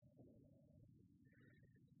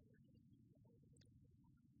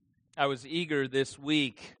I was eager this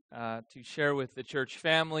week to share with the church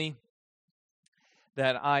family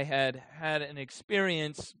that I had had an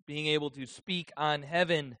experience being able to speak on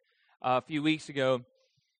heaven a few weeks ago,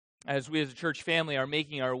 as we as a church family are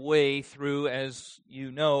making our way through, as you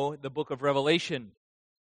know, the book of Revelation.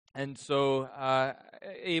 And so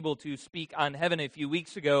able to speak on heaven a few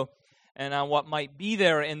weeks ago and on what might be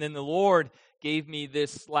there. And then the Lord gave me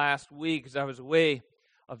this last week, as I was away,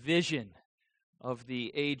 a vision of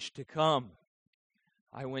the age to come.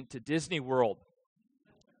 I went to Disney World.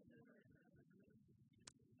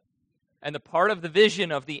 And the part of the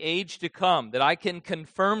vision of the age to come that I can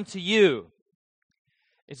confirm to you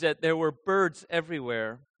is that there were birds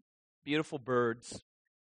everywhere, beautiful birds,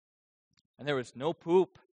 and there was no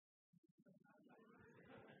poop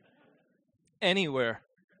anywhere.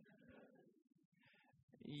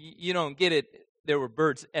 You don't get it. There were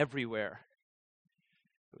birds everywhere.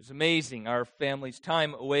 It was amazing. Our family's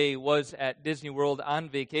time away was at Disney World on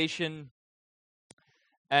vacation,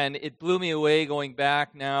 and it blew me away going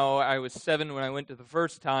back. Now, I was 7 when I went to the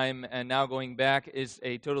first time, and now going back is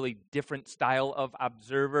a totally different style of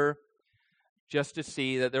observer, just to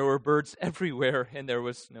see that there were birds everywhere and there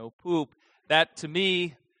was no poop. That, to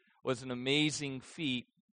me, was an amazing feat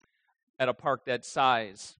at a park that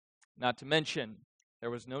size. Not to mention, there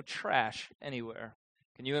was no trash anywhere.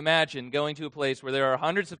 Can you imagine going to a place where there are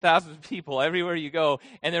hundreds of thousands of people everywhere you go,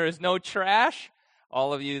 and there is no trash?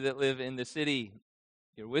 All of you that live in the city,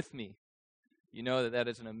 you're with me. You know that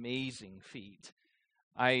is an amazing feat.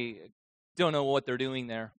 I don't know what they're doing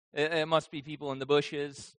there. It must be people in the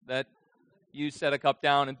bushes that you set a cup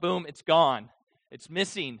down and boom, it's gone. It's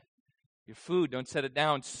missing. Your food, don't set it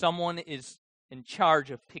down. Someone is in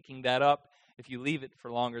charge of picking that up. If you leave it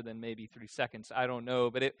for longer than maybe 3 seconds, I don't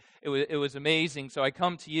know. But it was amazing. So I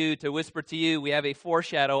come to you to whisper to you, we have a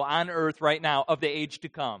foreshadow on earth right now of the age to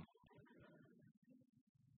come.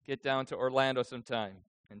 Get down to Orlando sometime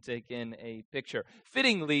and take in a picture.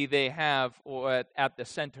 Fittingly, they have at the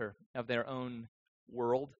center of their own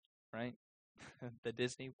world, right? The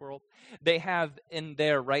Disney world. They have in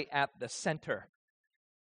there right at the center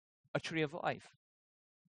a tree of life.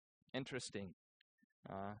 Interesting.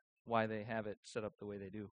 Why they have it set up the way they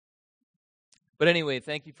do. But anyway,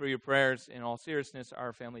 thank you for your prayers. In all seriousness,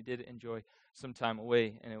 our family did enjoy some time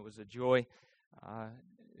away, and it was a joy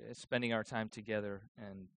spending our time together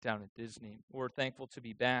and down at Disney. We're thankful to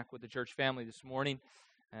be back with the church family this morning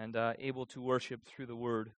and able to worship through the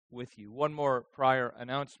Word with you. One more prior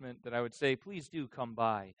announcement that I would say, please do come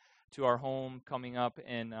by to our home coming up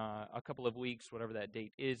in a couple of weeks, whatever that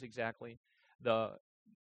date is exactly, the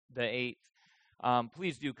 8th.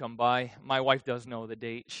 Please do come by. My wife does know the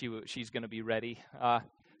date. She's going to be ready.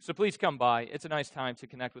 So please come by. It's a nice time to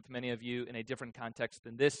connect with many of you in a different context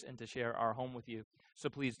than this and to share our home with you. So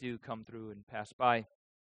please do come through and pass by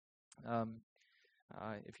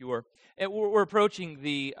if you were. We're approaching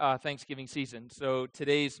the Thanksgiving season, so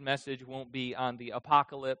today's message won't be on the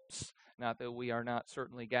apocalypse, not that we are not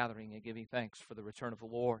certainly gathering and giving thanks for the return of the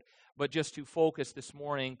Lord, but just to focus this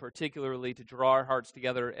morning, particularly to draw our hearts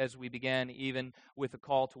together as we began even with a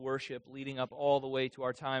call to worship, leading up all the way to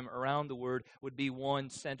our time around the Word, would be one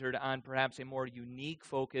centered on perhaps a more unique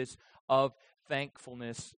focus of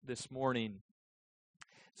thankfulness this morning.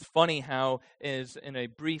 It's funny how, as in a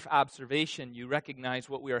brief observation, you recognize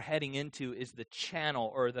what we are heading into is the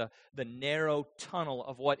channel or the narrow tunnel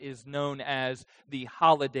of what is known as the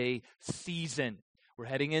holiday season. We're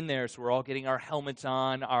heading in there, so we're all getting our helmets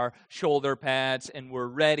on, our shoulder pads, and we're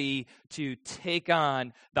ready to take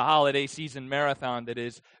on the holiday season marathon that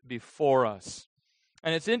is before us.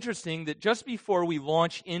 And it's interesting that just before we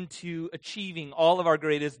launch into achieving all of our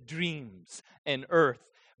greatest dreams in earth,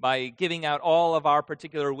 by giving out all of our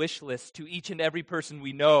particular wish lists to each and every person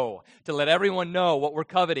we know, to let everyone know what we're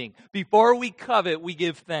coveting. Before we covet, we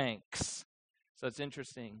give thanks. So it's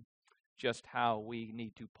interesting just how we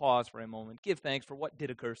need to pause for a moment, give thanks for what did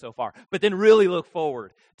occur so far, but then really look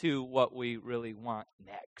forward to what we really want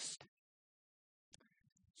next.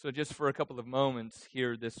 So just for a couple of moments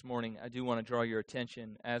here this morning, I do want to draw your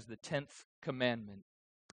attention as the 10th commandment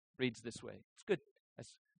reads this way. It's good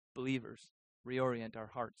as believers reorient our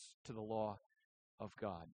hearts to the law of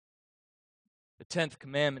God. The 10th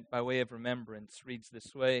commandment, by way of remembrance, reads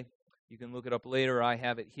this way. You can look it up later. I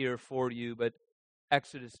have it here for you. But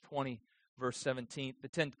Exodus 20, verse 17, the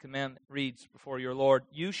 10th commandment reads before your Lord,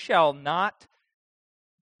 "You shall not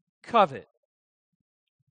covet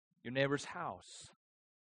your neighbor's house."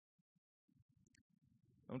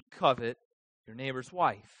 Don't covet your neighbor's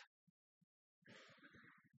wife.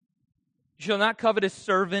 You shall not covet his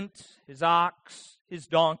servant, his ox, his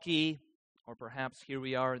donkey, Or perhaps here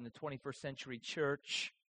we are in the 21st century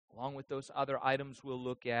church, along with those other items we'll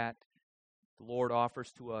look at, the Lord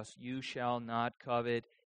offers to us, you shall not covet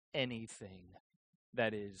anything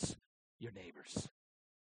that is your neighbor's.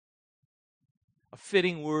 A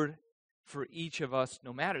fitting word for each of us,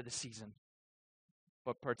 no matter the season,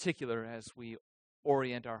 but particular as we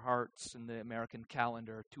orient our hearts in the American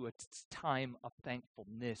calendar to a time of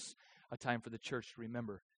thankfulness, a time for the church to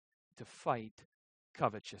remember to fight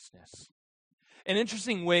covetousness. An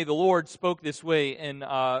interesting way the Lord spoke this way, and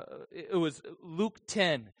it was Luke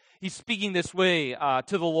 10. He's speaking this way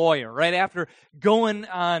to the lawyer, right after going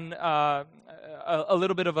on a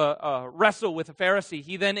little bit of a wrestle with a Pharisee.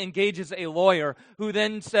 He then engages a lawyer who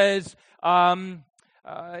then says,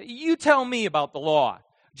 you tell me about the law.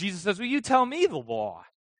 Jesus says, well, you tell me the law.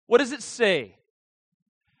 What does it say?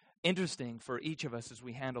 Interesting for each of us as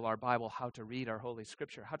we handle our Bible, how to read our Holy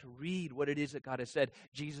Scripture, how to read what it is that God has said.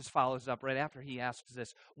 Jesus follows up right after he asks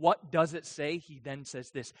this, what does it say? He then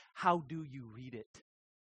says this, how do you read it?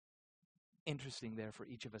 Interesting there for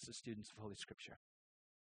each of us as students of Holy Scripture.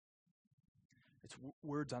 It's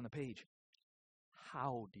words on the page.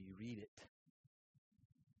 How do you read it?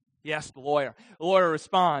 He asks the lawyer. The lawyer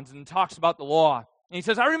responds and talks about the law. And he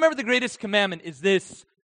says, I remember the greatest commandment is this.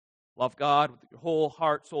 Love God with your whole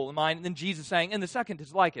heart, soul, and mind. And then Jesus saying, and the second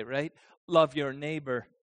is like it, right? Love your neighbor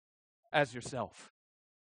as yourself.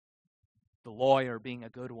 The lawyer, being a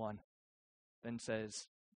good one, then says,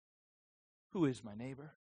 who is my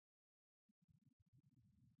neighbor?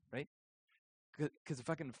 Right? Because if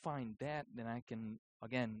I can find that, then I can,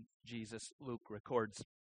 again, Luke records,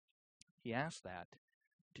 he asked that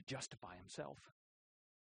to justify himself.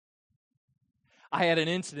 I had an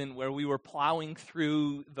incident where we were plowing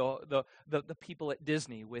through the people at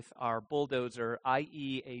Disney with our bulldozer,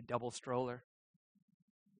 i.e. a double stroller.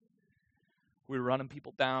 We were running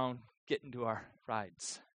people down, getting to our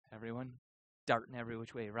rides. Everyone darting every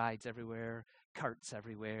which way, rides everywhere, carts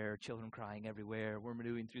everywhere, children crying everywhere. We're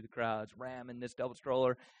maneuvering through the crowds, ramming this double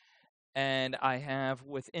stroller. And I have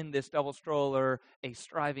within this double stroller a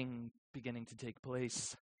striving beginning to take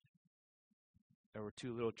place. There were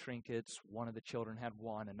two little trinkets. One of the children had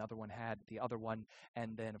one. Another one had the other one.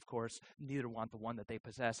 And then, of course, neither want the one that they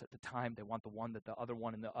possess at the time. They want the one that the other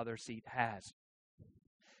one in the other seat has.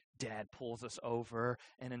 Dad pulls us over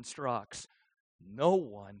and instructs, no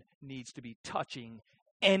one needs to be touching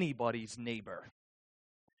anybody's neighbor.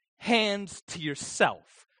 Hands to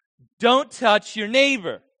yourself. Don't touch your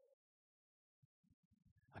neighbor.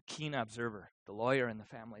 A keen observer, the lawyer in the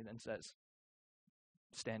family, then says,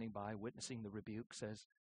 standing by, witnessing the rebuke, says,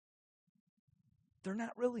 they're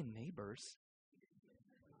not really neighbors.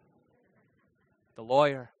 The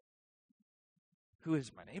lawyer, who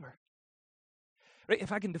is my neighbor? Right?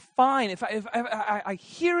 If I can define, if I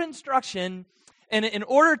hear instruction, and in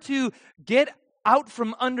order to get out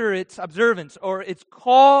from under its observance or its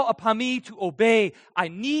call upon me to obey, I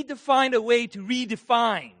need to find a way to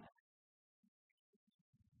redefine.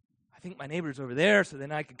 I think my neighbor's over there, so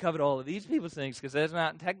then I can covet all of these people's things, because that's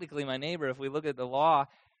not technically my neighbor if we look at the law.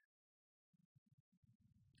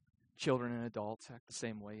 Children and adults act the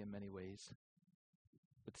same way in many ways,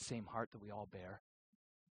 with the same heart that we all bear.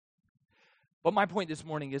 But my point this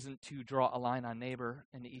morning isn't to draw a line on neighbor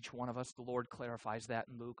in each one of us. The Lord clarifies that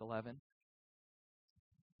in Luke 11.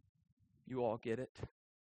 You all get it.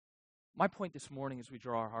 My point this morning as we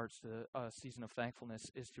draw our hearts to a season of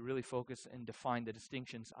thankfulness is to really focus and define the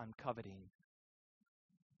distinctions on coveting.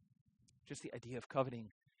 Just the idea of coveting.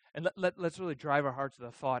 And let's really drive our hearts to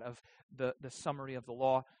the thought of the summary of the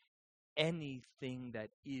law. Anything that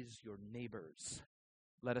is your neighbor's,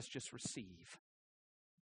 let us just receive.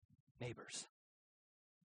 Neighbors.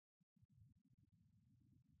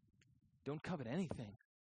 Don't covet anything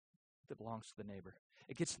that belongs to the neighbor.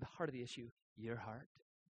 It gets to the heart of the issue, your heart.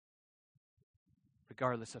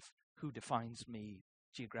 Regardless of who defines me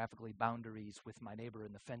geographically, boundaries with my neighbor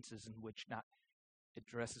and the fences in which not, it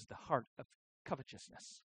addresses the heart of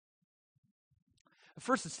covetousness. The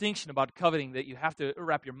first distinction about coveting that you have to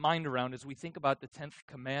wrap your mind around as we think about the 10th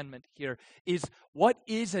commandment here is what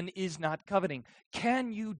is and is not coveting.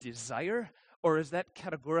 Can you desire, or is that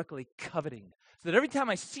categorically coveting? So that every time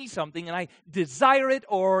I see something and I desire it,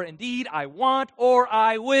 or indeed I want or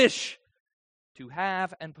I wish to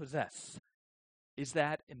have and possess, is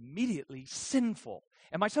that immediately sinful?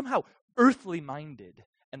 Am I somehow earthly minded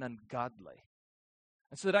and ungodly?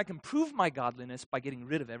 And so that I can prove my godliness by getting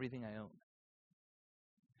rid of everything I own.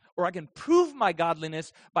 Or I can prove my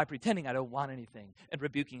godliness by pretending I don't want anything and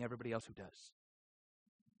rebuking everybody else who does.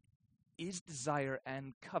 Is desire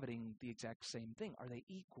and coveting the exact same thing? Are they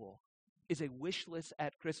equal? Is a wish list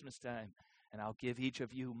at Christmas time and I'll give each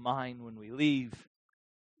of you mine when we leave.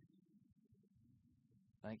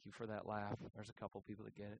 Thank you for that laugh. There's a couple people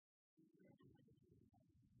that get it.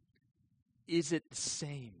 Is it the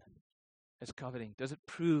same as coveting? Does it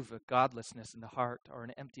prove a godlessness in the heart or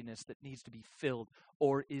an emptiness that needs to be filled?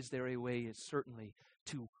 Or is there a way, certainly,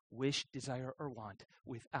 to wish, desire, or want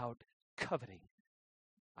without coveting?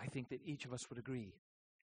 I think that each of us would agree.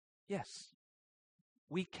 Yes,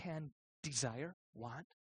 we can desire, want,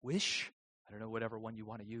 wish. I don't know whatever one you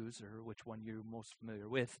want to use or which one you're most familiar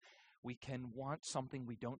with. We can want something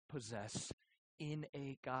we don't possess in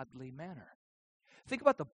a godly manner. Think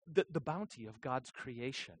about the bounty of God's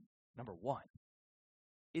creation. Number one,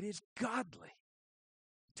 it is godly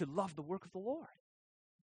to love the work of the Lord,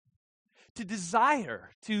 to desire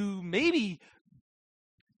to maybe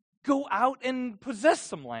go out and possess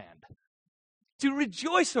some land, to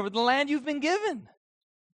rejoice over the land you've been given,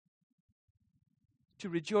 to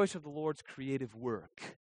rejoice over the Lord's creative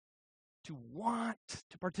work, to want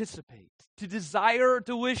to participate, to desire,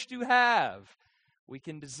 to wish to have. We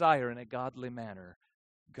can desire in a godly manner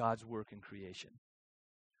God's work in creation.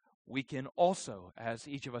 We can also, as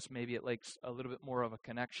each of us maybe it likes a little bit more of a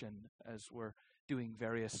connection as we're doing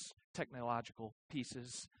various technological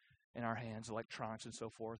pieces in our hands, electronics and so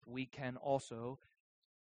forth, we can also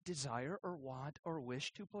desire or want or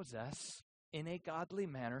wish to possess in a godly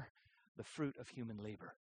manner the fruit of human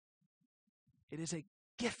labor. It is a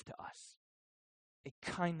gift to us, a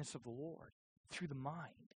kindness of the Lord through the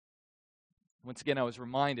mind. Once again, I was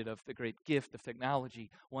reminded of the great gift of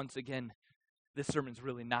technology. Once again, this sermon's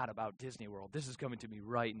really not about Disney World. This is coming to me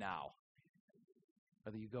right now,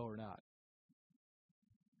 whether you go or not.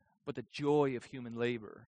 But the joy of human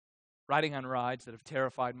labor, riding on rides that have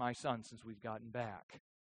terrified my son since we've gotten back,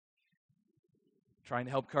 trying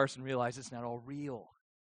to help Carson realize it's not all real.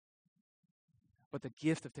 But the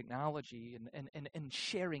gift of technology and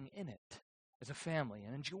sharing in it as a family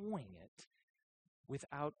and enjoying it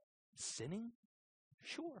without sinning?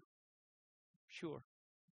 Sure.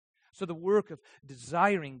 So the work of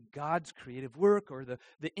desiring God's creative work or the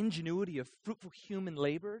ingenuity of fruitful human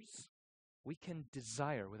labors, we can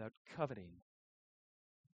desire without coveting.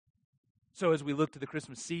 So as we look to the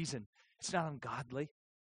Christmas season, it's not ungodly,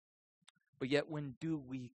 but yet when do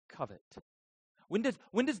we covet? When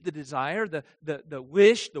does the desire, the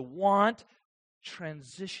wish, the want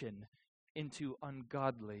transition into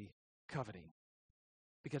ungodly coveting?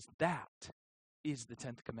 Because that is the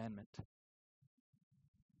 10th commandment.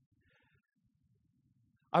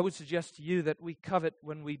 I would suggest to you that we covet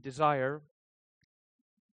when we desire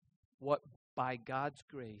what by God's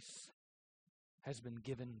grace has been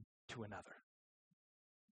given to another.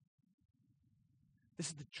 This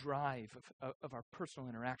is the drive of our personal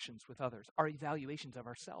interactions with others, our evaluations of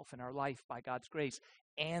ourselves and our life by God's grace,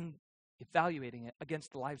 and evaluating it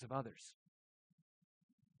against the lives of others.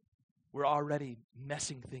 We're already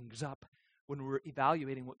messing things up when we're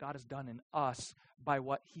evaluating what God has done in us by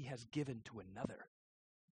what He has given to another.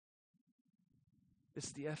 This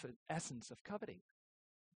is the essence of coveting.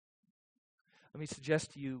 Let me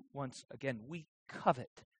suggest to you once again, we covet.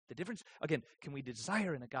 The difference, again, can we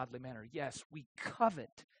desire in a godly manner? Yes, we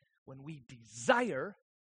covet when we desire,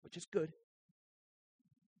 which is good,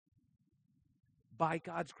 by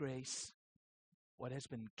God's grace, what has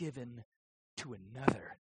been given to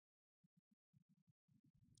another.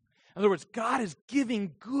 In other words, God is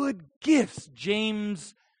giving good gifts.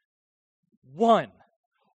 James 1.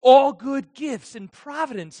 All good gifts and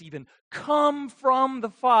providence even come from the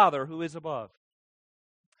Father who is above.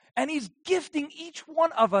 And He's gifting each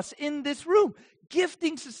one of us in this room,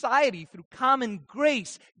 gifting society through common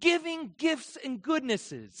grace, giving gifts and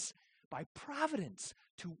goodnesses by providence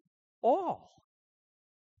to all.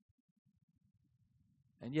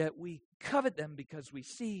 And yet we covet them because we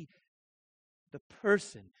see the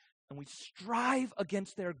person and we strive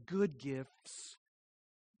against their good gifts.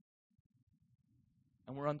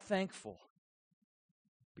 And we're unthankful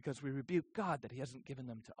because we rebuke God that He hasn't given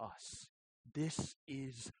them to us. This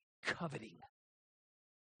is coveting.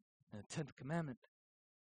 And the 10th commandment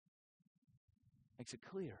makes it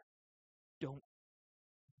clear. Don't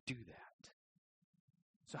do that.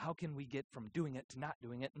 So how can we get from doing it to not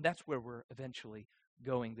doing it? And that's where we're eventually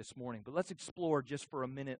going this morning. But let's explore just for a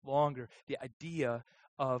minute longer the idea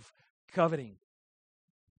of coveting.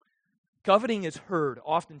 Coveting is heard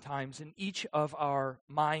oftentimes in each of our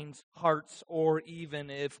minds, hearts, or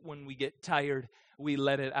even if when we get tired, we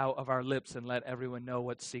let it out of our lips and let everyone know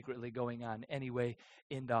what's secretly going on anyway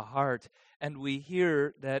in the heart. And we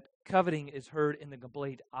hear that coveting is heard in the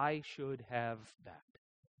complaint, I should have that.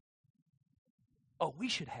 Oh, we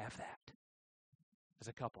should have that as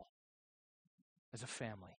a couple. as a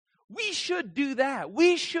family. We should do that.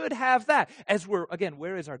 We should have that. As we're, again,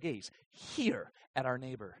 where is our gaze? Here at our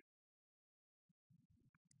neighbor.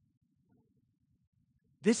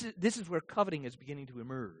 This is where coveting is beginning to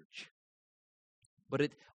emerge. But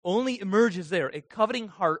it only emerges there. A coveting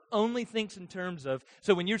heart only thinks in terms of,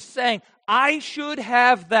 so when you're saying, I should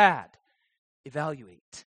have that,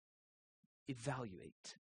 evaluate.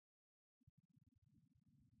 Evaluate.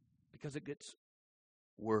 Because it gets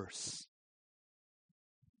worse.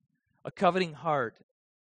 A coveting heart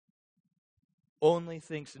only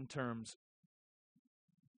thinks in terms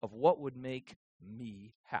of what would make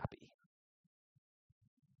me happy.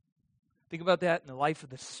 Think about that in the life of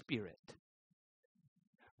the Spirit.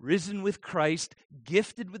 Risen with Christ,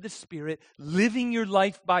 gifted with the Spirit, living your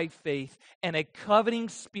life by faith, and a coveting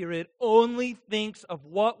spirit only thinks of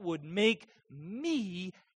what would make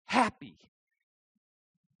me happy.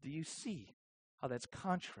 Do you see how that's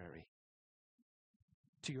contrary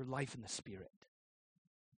to your life in the Spirit?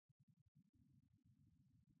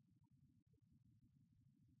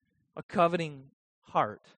 A coveting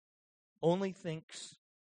heart only thinks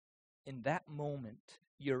in that moment,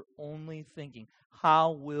 you're only thinking,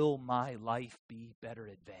 how will my life be better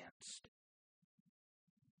advanced?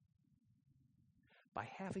 By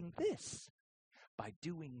having this, by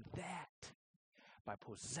doing that, by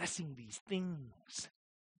possessing these things.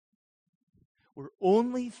 We're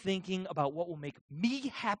only thinking about what will make me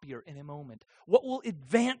happier in a moment, what will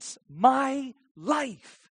advance my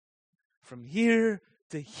life from here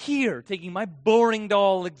to here, taking my boring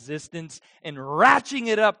dull existence and ratcheting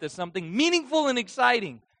it up to something meaningful and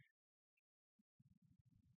exciting.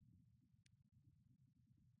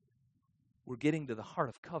 We're getting to the heart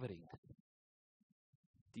of coveting.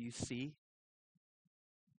 Do you see?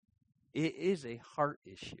 It is a heart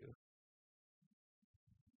issue.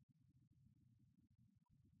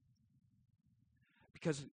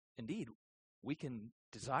 Because, indeed, we can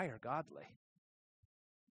desire godly.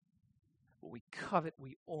 But we covet,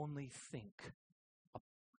 we only think of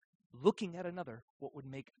looking at another, what would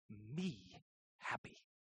make me happy.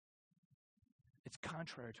 It's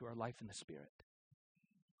contrary to our life in the Spirit.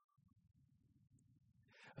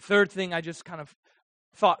 A third thing I just kind of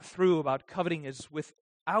thought through about coveting is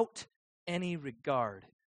without any regard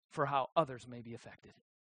for how others may be affected.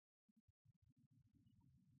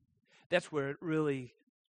 That's where it really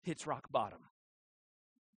hits rock bottom.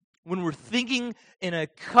 When we're thinking in a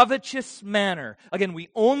covetous manner, again, we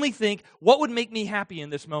only think, what would make me happy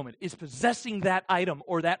in this moment is possessing that item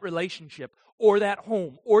or that relationship or that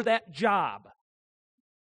home or that job.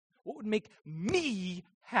 What would make me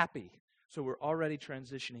happy? So we're already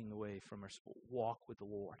transitioning away from our walk with the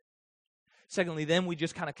Lord. Secondly, then we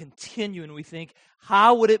just kind of continue and we think,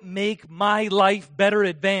 how would it make my life better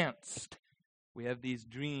advanced? We have these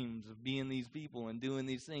dreams of being these people and doing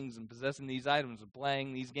these things and possessing these items and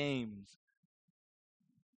playing these games.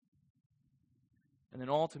 And then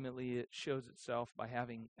ultimately it shows itself by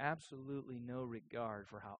having absolutely no regard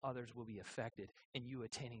for how others will be affected in you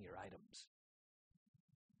attaining your items.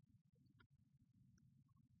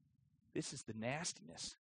 This is the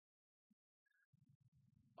nastiness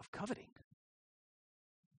of coveting.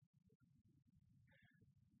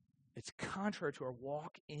 It's contrary to our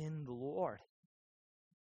walk in the Lord.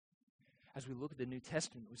 As we look at the New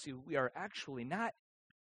Testament, we see we are actually not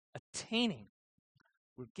attaining,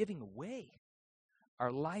 we're giving away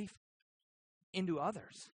our life into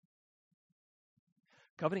others.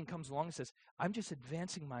 Coveting comes along and says, I'm just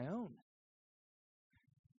advancing my own.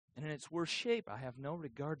 And in its worst shape, I have no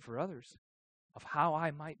regard for others of how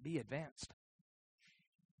I might be advanced.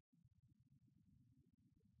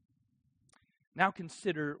 Now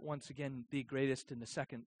consider once again the greatest and the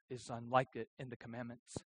second is unlike it in the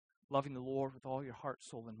commandments. Loving the Lord with all your heart,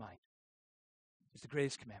 soul, and mind is the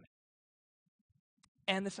greatest commandment.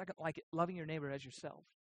 And the second like it, loving your neighbor as yourself.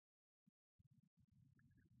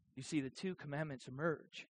 You see, the two commandments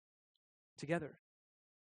emerge together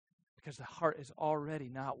because the heart is already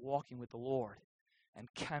not walking with the Lord and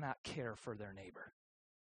cannot care for their neighbor.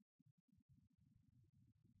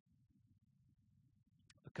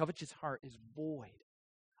 A covetous heart is void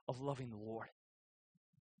of loving the Lord.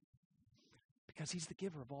 Because he's the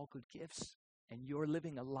giver of all good gifts, and you're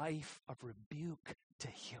living a life of rebuke to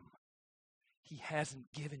him. He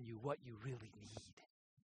hasn't given you what you really need.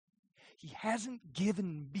 He hasn't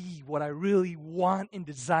given me what I really want and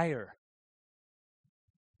desire.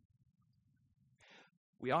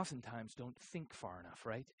 We oftentimes don't think far enough,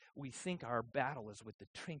 right? We think our battle is with the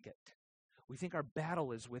trinket. We think our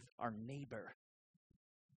battle is with our neighbor.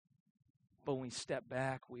 But when we step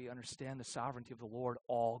back, we understand the sovereignty of the Lord.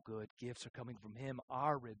 All good gifts are coming from Him.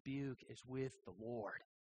 Our rebuke is with the Lord.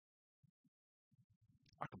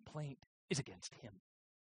 Our complaint is against Him.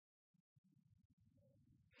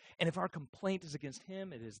 And if our complaint is against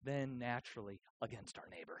Him, it is then naturally against our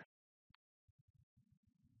neighbor.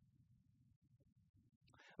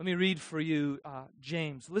 Let me read for you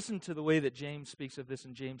James. Listen to the way that James speaks of this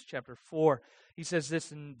in James chapter 4. He says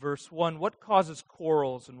this in verse 1, "What causes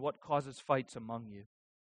quarrels and what causes fights among you?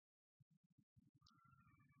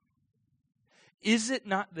 Is it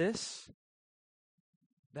not this,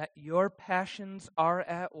 that your passions are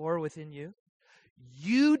at war within you?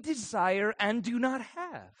 You desire and do not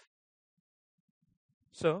have.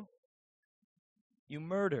 So, you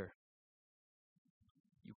murder,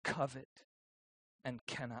 you covet, and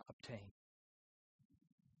cannot obtain.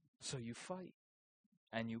 So you fight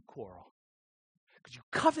and you quarrel. Because you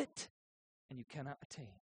covet and you cannot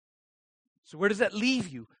attain." So where does that leave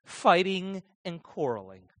you? Fighting and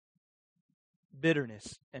quarreling.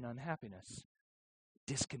 Bitterness and unhappiness.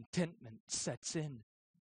 Discontentment sets in.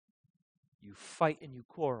 You fight and you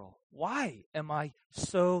quarrel. Why am I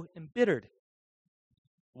so embittered?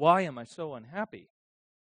 Why am I so unhappy?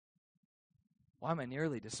 Why am I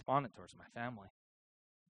nearly despondent towards my family?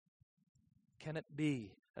 Can it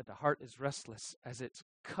be that the heart is restless as it's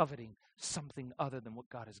coveting something other than what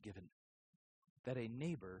God has given, that a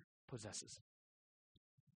neighbor possesses?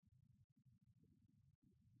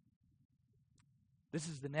 This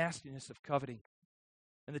is the nastiness of coveting.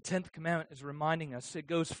 And the 10th commandment is reminding us. It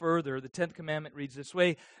goes further. The 10th commandment reads this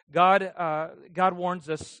way. God warns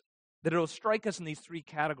us that it will strike us in these three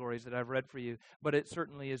categories that I've read for you, but it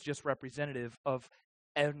certainly is just representative of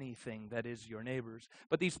anything that is your neighbor's.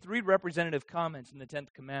 But these three representative comments in the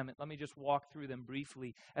 10th commandment, let me just walk through them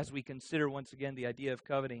briefly as we consider once again the idea of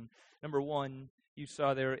coveting. Number one, you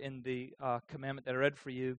saw there in the commandment that I read for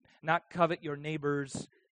you, not covet your neighbor's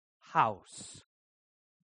house.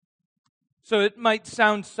 So it might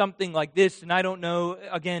sound something like this, and I don't know,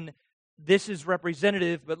 again, this is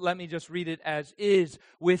representative, but let me just read it as is.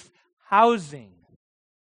 With housing,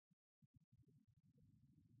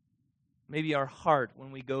 maybe our heart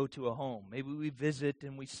when we go to a home. Maybe we visit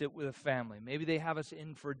and we sit with a family. Maybe they have us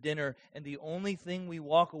in for dinner, and the only thing we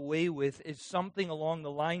walk away with is something along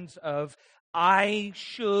the lines of, I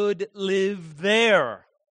should live there.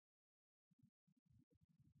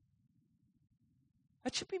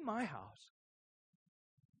 That should be my house.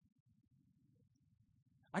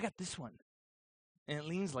 I got this one, and it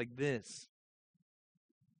leans like this.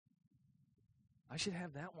 I should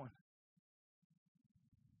have that one.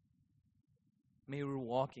 Maybe we're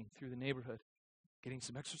walking through the neighborhood, getting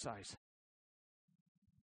some exercise,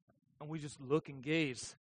 and we just look and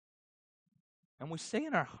gaze, and we say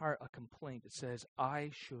in our heart a complaint that says,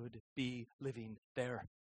 I should be living there.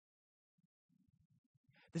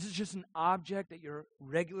 This is just an object that you're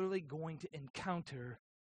regularly going to encounter,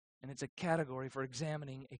 and it's a category for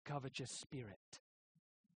examining a covetous spirit.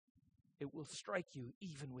 It will strike you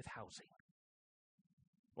even with housing.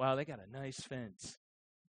 Wow, they got a nice fence.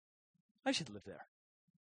 I should live there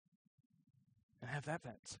and have that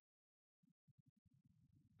fence.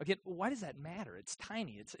 Again, why does that matter? It's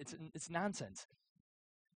tiny. It's nonsense.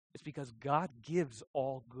 It's because God gives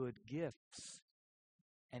all good gifts,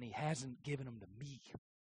 and He hasn't given them to me.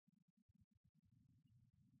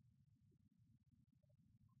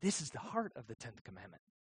 This is the heart of the 10th commandment.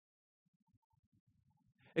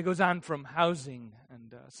 It goes on from housing,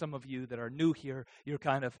 and some of you that are new here, you're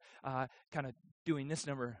kind of doing this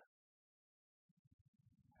number.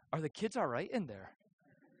 Are the kids all right in there?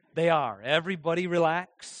 They are. Everybody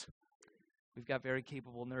relax. We've got very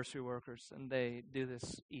capable nursery workers, and they do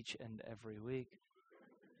this each and every week.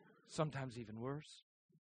 Sometimes even worse.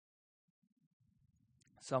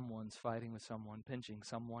 Someone's fighting with someone, pinching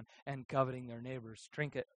someone, and coveting their neighbor's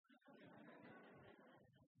trinket.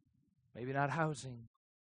 Maybe not housing,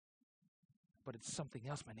 but it's something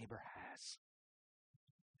else my neighbor has.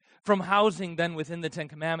 From housing, then, within the 10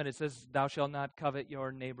 Commandments, it says, thou shalt not covet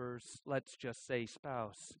your neighbor's, let's just say,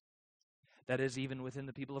 spouse. That is, even within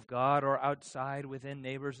the people of God or outside, within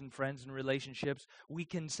neighbors and friends and relationships, we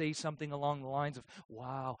can say something along the lines of,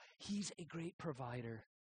 wow, he's a great provider.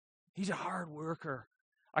 He's a hard worker.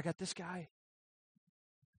 I got this guy.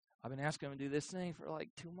 I've been asking him to do this thing for like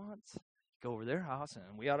 2 months. Go over their house,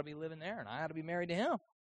 and we ought to be living there, and I ought to be married to him.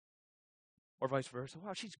 Or vice versa.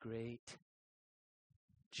 Wow, she's great.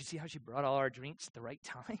 Did you see how she brought all our drinks at the right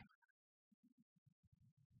time?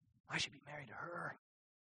 I should be married to her.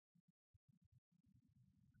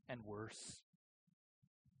 And worse.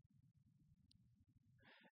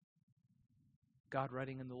 God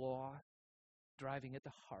writing in the law driving at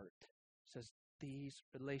the heart, says these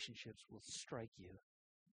relationships will strike you,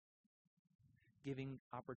 giving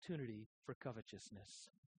opportunity for covetousness.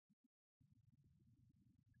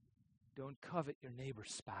 Don't covet your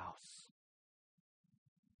neighbor's spouse.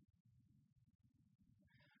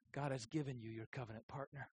 God has given you your covenant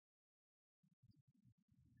partner.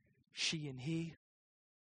 She and he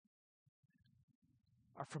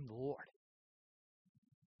are from the Lord.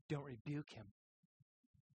 Don't rebuke him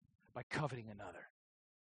by coveting another.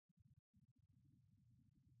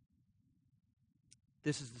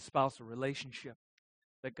 This is the spousal relationship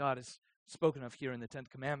that God has spoken of here in the 10th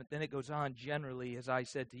commandment. Then it goes on generally, as I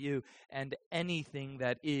said to you, and anything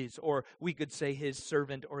that is, or we could say his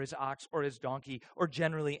servant or his ox or his donkey, or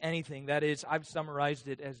generally anything that is, I've summarized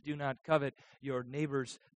it as do not covet your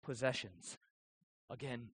neighbor's possessions.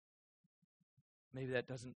 Again, maybe that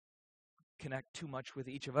doesn't connect too much with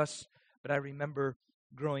each of us, but I remember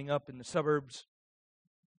growing up in the suburbs,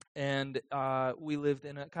 and we lived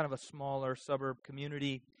in a kind of a smaller suburb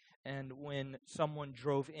community. And when someone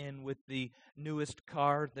drove in with the newest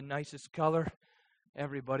car, the nicest color,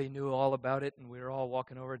 everybody knew all about it, and we were all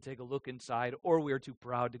walking over to take a look inside, or we were too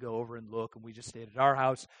proud to go over and look, and we just stayed at our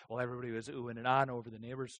house while everybody was oohing and on over the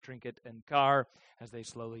neighbor's trinket and car as they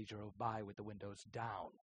slowly drove by with the windows down.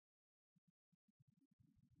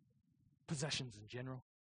 Possessions in general.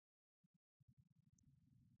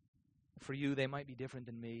 For you, they might be different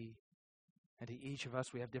than me, and to each of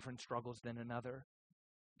us, we have different struggles than another.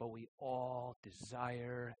 But we all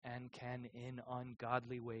desire and can, in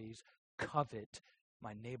ungodly ways, covet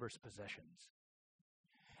my neighbor's possessions.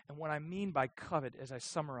 And what I mean by covet, as I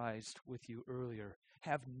summarized with you earlier,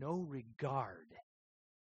 have no regard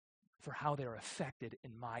for how they're affected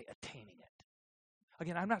in my attaining it.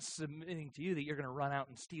 Again, I'm not submitting to you that you're going to run out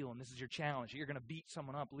and steal, and this is your challenge. You're going to beat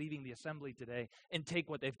someone up leaving the assembly today and take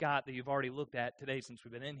what they've got that you've already looked at today since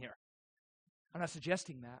we've been in here. I'm not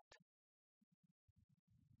suggesting that.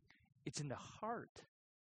 It's in the heart.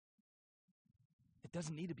 It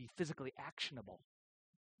doesn't need to be physically actionable.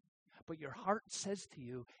 But your heart says to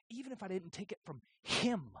you, even if I didn't take it from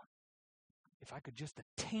him, if I could just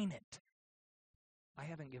attain it, I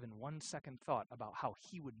haven't given one second thought about how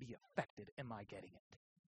he would be affected in my getting it.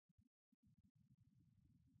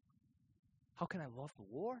 How can I love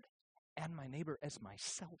the Lord and my neighbor as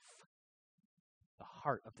myself? The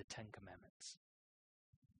heart of the 10 Commandments.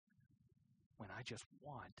 When I just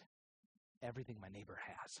want everything my neighbor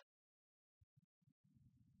has.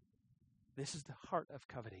 This is the heart of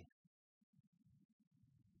coveting.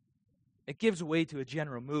 It gives way to a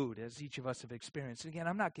general mood, as each of us have experienced. And again,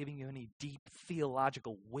 I'm not giving you any deep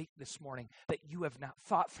theological weight this morning that you have not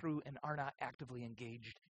thought through and are not actively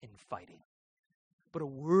engaged in fighting. But a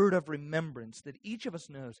word of remembrance that each of us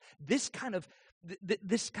knows. This kind of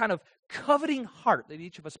coveting heart that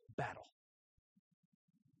each of us battle.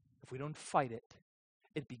 If we don't fight it,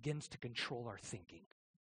 it begins to control our thinking.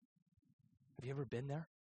 Have you ever been there?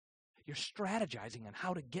 You're strategizing on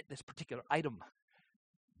how to get this particular item.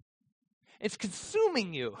 It's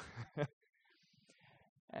consuming you.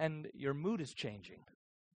 And your mood is changing.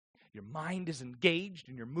 Your mind is engaged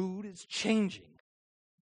and your mood is changing.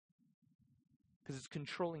 Because it's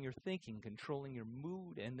controlling your thinking, controlling your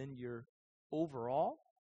mood, and then you're overall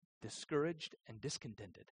discouraged and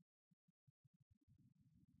discontented.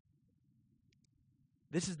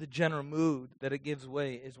 This is the general mood that it gives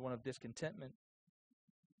way, is one of discontentment.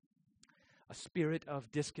 A spirit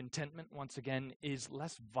of discontentment, once again, is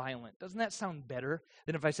less violent. Doesn't that sound better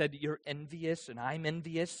than if I said you're envious and I'm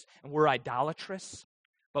envious and we're idolatrous,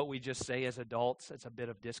 but we just say as adults it's a bit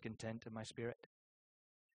of discontent in my spirit?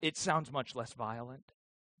 It sounds much less violent,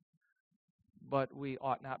 but we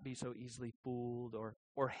ought not be so easily fooled or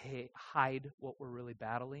hide what we're really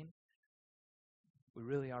battling. We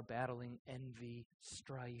really are battling envy,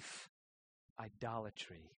 strife,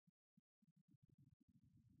 idolatry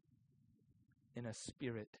in a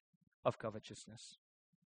spirit of covetousness.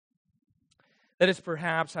 That is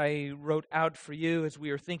perhaps, I wrote out for you as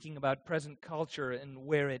we are thinking about present culture and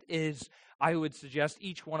where it is, I would suggest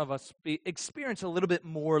each one of us experience a little bit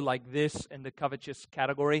more like this in the covetous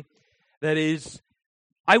category. That is,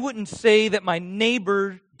 I wouldn't say that my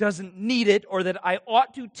neighbor doesn't need it or that I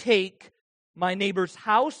ought to take my neighbor's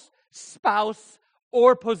house, spouse,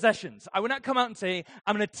 or possessions. I would not come out and say,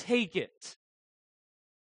 I'm going to take it.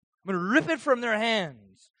 I'm going to rip it from their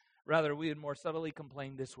hands. Rather, we would more subtly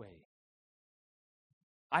complain this way.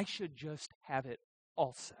 I should just have it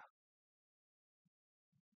also.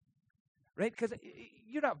 Right? Because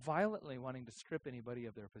you're not violently wanting to strip anybody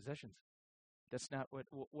of their possessions. That's not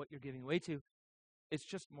what you're giving way to. It's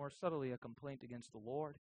just more subtly a complaint against the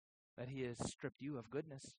Lord. that he has stripped you of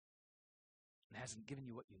goodness and hasn't given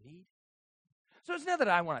you what you need. So it's not that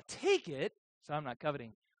I want to take it, so I'm not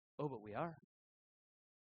coveting. Oh, but we are.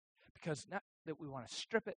 Because not that we want to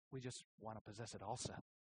strip it, we just want to possess it also.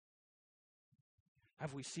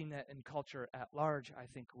 Have we seen that in culture at large? I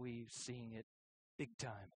think we're seeing it big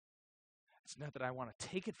time. It's not that I want to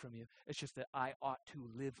take it from you. It's just that I ought to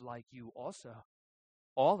live like you also.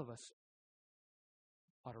 All of us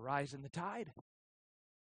ought to rise in the tide.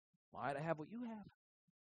 Well, I ought to have what you have.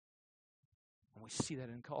 And we see that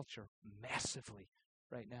in culture massively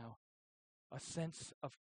right now. A sense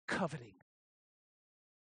of coveting.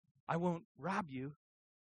 I won't rob you.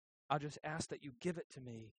 I'll just ask that you give it to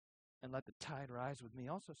me and let the tide rise with me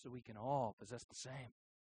also so we can all possess the same.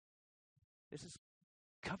 This is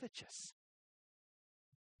covetous.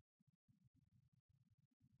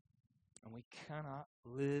 And we cannot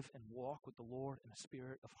live and walk with the Lord in a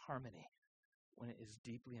spirit of harmony when it is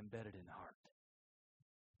deeply embedded in the heart.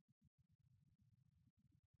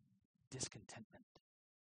 Discontentment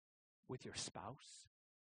with your spouse.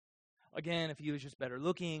 Again, if he was just better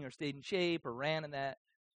looking or stayed in shape or ran in that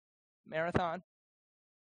marathon.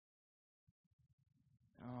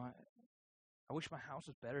 I wish my house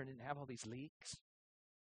was better and didn't have all these leaks.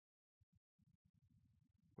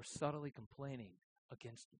 We're subtly complaining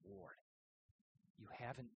against the Lord. You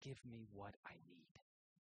haven't given me what I need.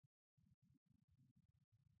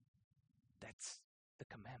 That's the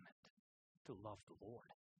commandment, to love the Lord.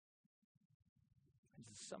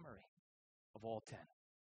 It's a summary of all 10.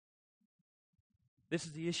 This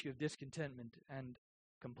is the issue of discontentment and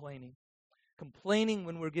complaining. Complaining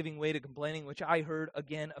when we're giving way to complaining, which I heard,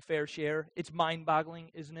 again, a fair share. It's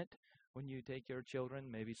mind-boggling, isn't it? When you take your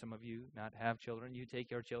children, maybe some of you not have children, you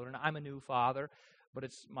take your children. I'm a new father, but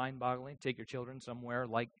it's mind-boggling. Take your children somewhere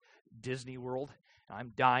like Disney World.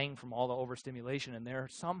 I'm dying from all the overstimulation, and they're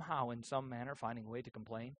somehow, in some manner, finding a way to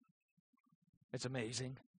complain. It's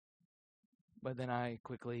amazing. But then I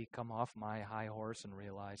quickly come off my high horse and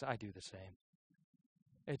realize I do the same.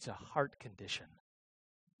 It's a heart condition,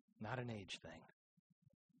 not an age thing.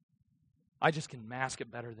 I just can mask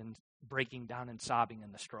it better than breaking down and sobbing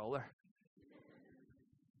in the stroller.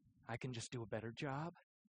 I can just do a better job,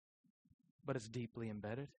 but it's deeply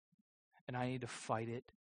embedded, and I need to fight it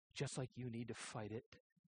just like you need to fight it,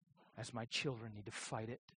 as my children need to fight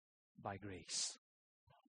it by grace.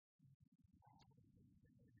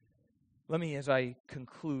 Let me, as I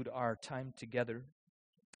conclude our time together,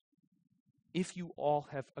 if you all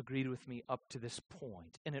have agreed with me up to this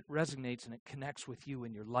point, and it resonates and it connects with you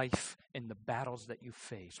in your life and the battles that you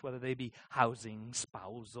face, whether they be housing,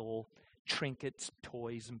 spousal, trinkets,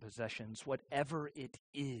 toys, and possessions, whatever it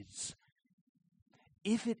is,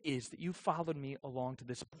 if it is that you followed me along to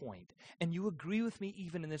this point, and you agree with me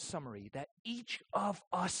even in this summary, that each of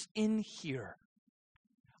us in here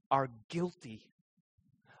are guilty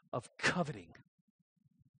of coveting.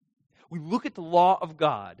 We look at the law of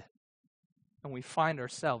God, and we find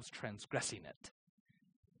ourselves transgressing it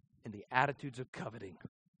in the attitudes of coveting.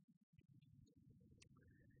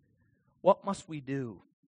 What must we do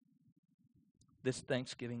this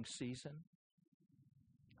Thanksgiving season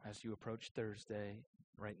as you approach Thursday,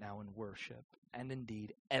 right now in worship, and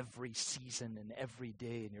indeed every season and every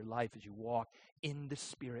day in your life as you walk in the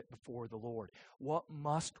Spirit before the Lord? What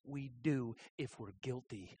must we do if we're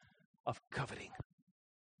guilty of coveting?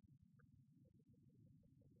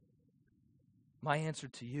 My answer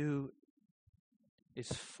to you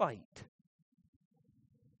is fight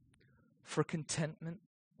for contentment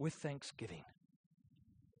with thanksgiving.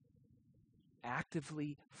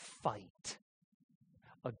 Actively fight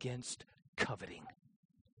against coveting.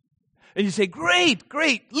 And you say, great,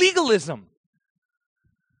 legalism.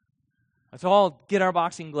 Let's all get our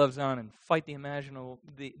boxing gloves on and fight the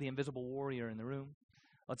invisible warrior in the room.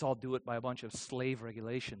 Let's all do it by a bunch of slave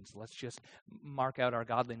regulations. Let's just mark out our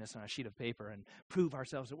godliness on a sheet of paper and prove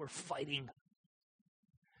ourselves that we're fighting.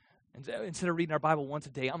 And instead of reading our Bible once a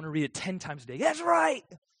day, I'm going to read it 10 times a day. That's right.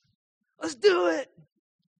 Let's do it.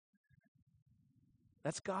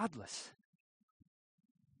 That's godless.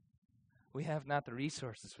 We have not the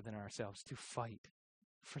resources within ourselves to fight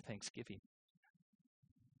for thanksgiving.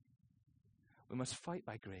 We must fight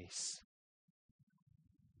by grace.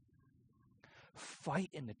 Fight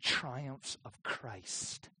in the triumphs of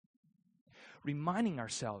Christ. Reminding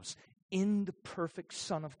ourselves, in the perfect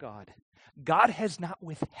Son of God, God has not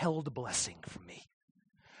withheld a blessing from me.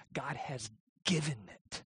 God has given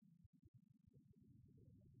it.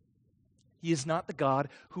 He is not the God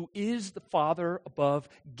who is the Father above,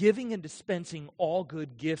 giving and dispensing all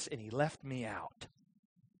good gifts, and He left me out.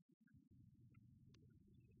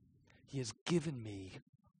 He has given me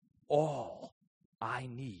all I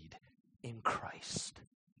need in Christ.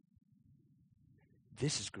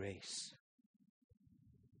 This is grace.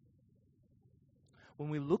 When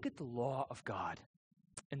we look at the law of God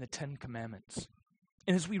and the Ten Commandments,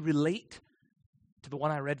 and as we relate to the one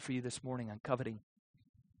I read for you this morning on coveting,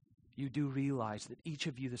 you do realize that each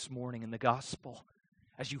of you this morning in the gospel,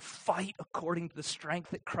 as you fight according to the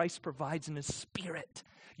strength that Christ provides in His Spirit,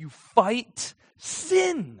 you fight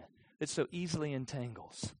sin that so easily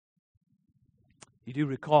entangles. You do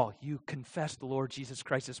recall, you confess the Lord Jesus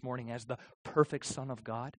Christ this morning as the perfect Son of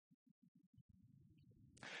God.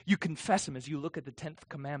 You confess Him as you look at the 10th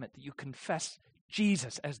commandment, that you confess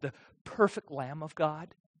Jesus as the perfect Lamb of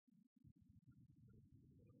God.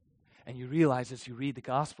 And you realize as you read the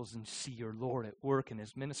Gospels and see your Lord at work in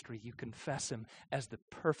His ministry, you confess Him as the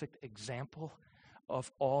perfect example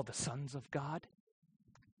of all the sons of God.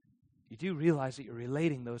 You do realize that you're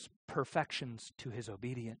relating those perfections to His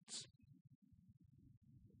obedience.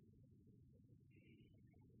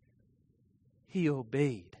 He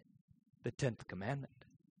obeyed the 10th commandment.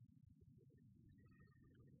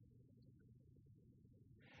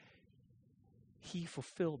 He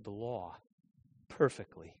fulfilled the law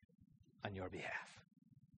perfectly on your behalf.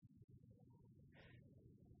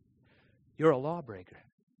 You're a lawbreaker.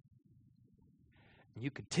 And you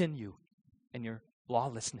continue in your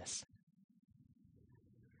lawlessness.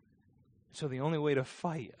 So the only way to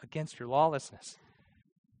fight against your lawlessness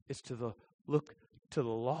is to look to the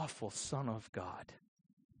lawful Son of God,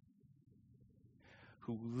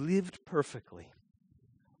 who lived perfectly,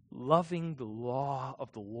 loving the law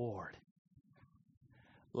of the Lord,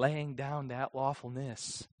 laying down that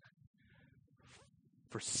lawfulness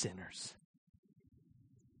for sinners.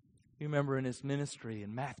 You remember in His ministry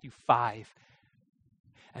in Matthew 5,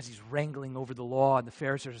 as He's wrangling over the law and the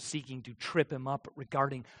Pharisees are seeking to trip Him up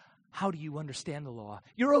regarding how do you understand the law?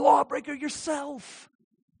 You're a lawbreaker yourself.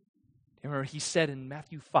 Remember, He said in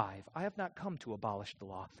Matthew 5, I have not come to abolish the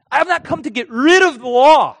law. I have not come to get rid of the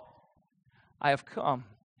law. I have come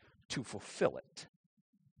to fulfill it.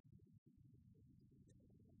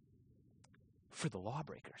 For the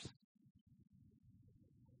lawbreakers.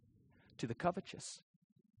 To the covetous,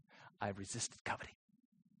 I have resisted coveting.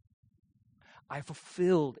 I have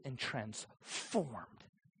fulfilled and transformed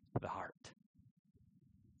the heart.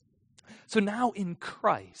 So now in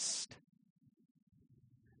Christ,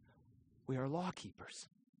 we are law keepers.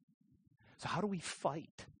 So how do we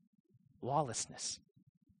fight lawlessness?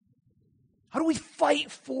 How do we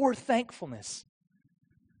fight for thankfulness?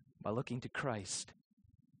 By looking to Christ,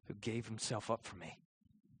 who gave Himself up for me,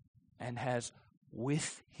 and has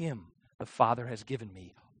with Him, the Father has given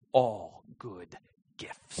me all good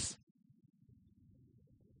gifts.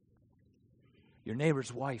 Your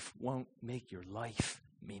neighbor's wife won't make your life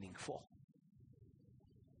meaningful.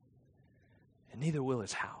 And neither will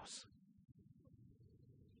his house.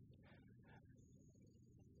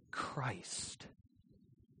 Christ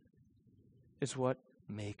is what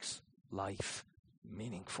makes life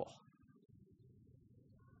meaningful.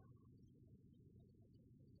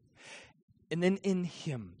 And then in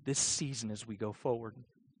Him, this season as we go forward,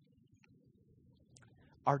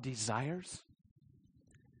 our desires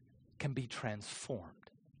can be transformed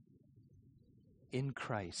in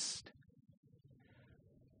Christ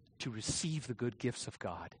to receive the good gifts of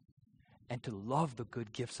God and to love the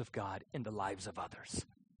good gifts of God in the lives of others.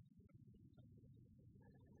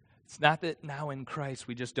 It's not that now in Christ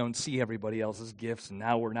we just don't see everybody else's gifts and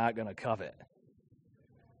now we're not going to covet.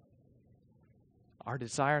 Our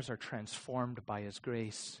desires are transformed by His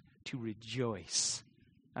grace to rejoice,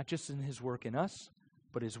 not just in His work in us,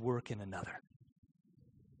 but His work in another.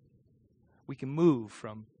 We can move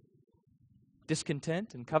from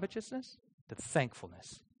discontent and covetousness to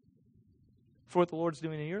thankfulness for what the Lord's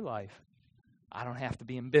doing in your life. I don't have to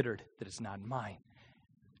be embittered that it's not mine.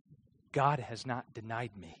 God has not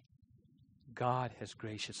denied me. God has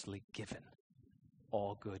graciously given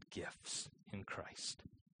all good gifts in Christ.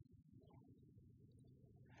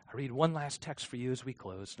 I read one last text for you as we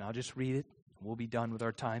close, and I'll just read it. We'll be done with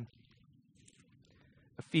our time.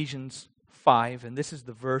 Ephesians 5, and this is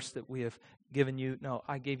the verse that we have given you. No,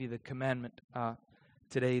 I gave you the commandment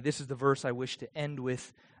today. This is the verse I wish to end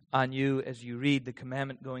with on you as you read the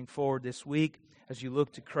commandment going forward this week, as you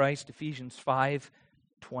look to Christ. Ephesians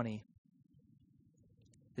 5:20.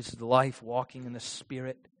 This is the life walking in the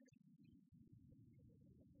Spirit.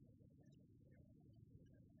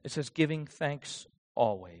 It says, giving thanks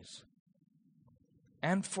always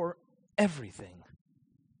and for everything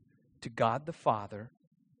to God the Father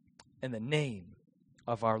in the name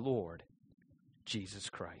of our Lord Jesus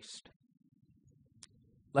Christ.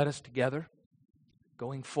 Let us together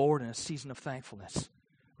going forward in a season of thankfulness.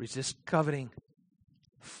 Resist coveting.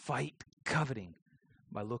 Fight coveting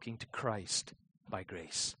by looking to Christ by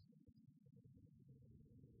grace.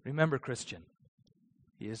 Remember, Christian,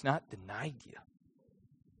 He has not denied you.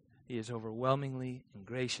 He has overwhelmingly and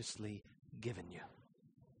graciously given you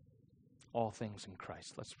all things in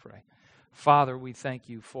Christ. Let's pray. Father, we thank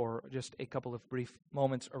you for just a couple of brief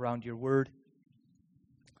moments around your word.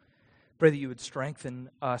 Pray that you would strengthen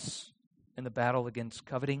us in the battle against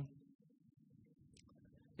coveting.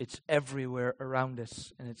 It's everywhere around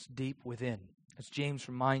us, and it's deep within. As James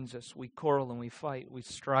reminds us, we quarrel and we fight, we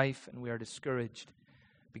strife and we are discouraged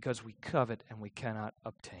because we covet and we cannot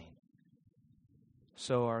obtain.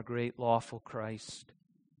 So our great lawful Christ,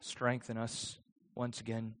 strengthen us once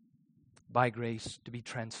again by grace to be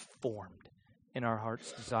transformed in our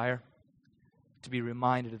heart's desire, to be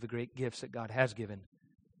reminded of the great gifts that God has given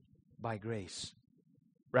by grace,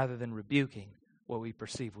 rather than rebuking what we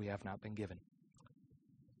perceive we have not been given.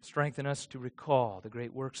 Strengthen us to recall the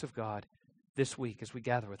great works of God this week as we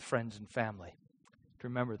gather with friends and family, to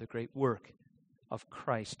remember the great work of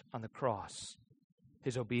Christ on the cross,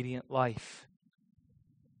 His obedient life,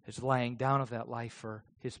 His laying down of that life for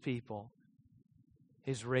His people,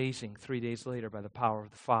 His raising 3 days later by the power of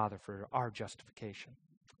the Father for our justification,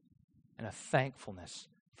 and a thankfulness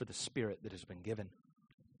for the Spirit that has been given,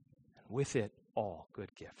 and with it all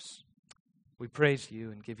good gifts. We praise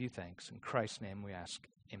you and give you thanks. In Christ's name we ask,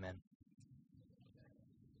 amen.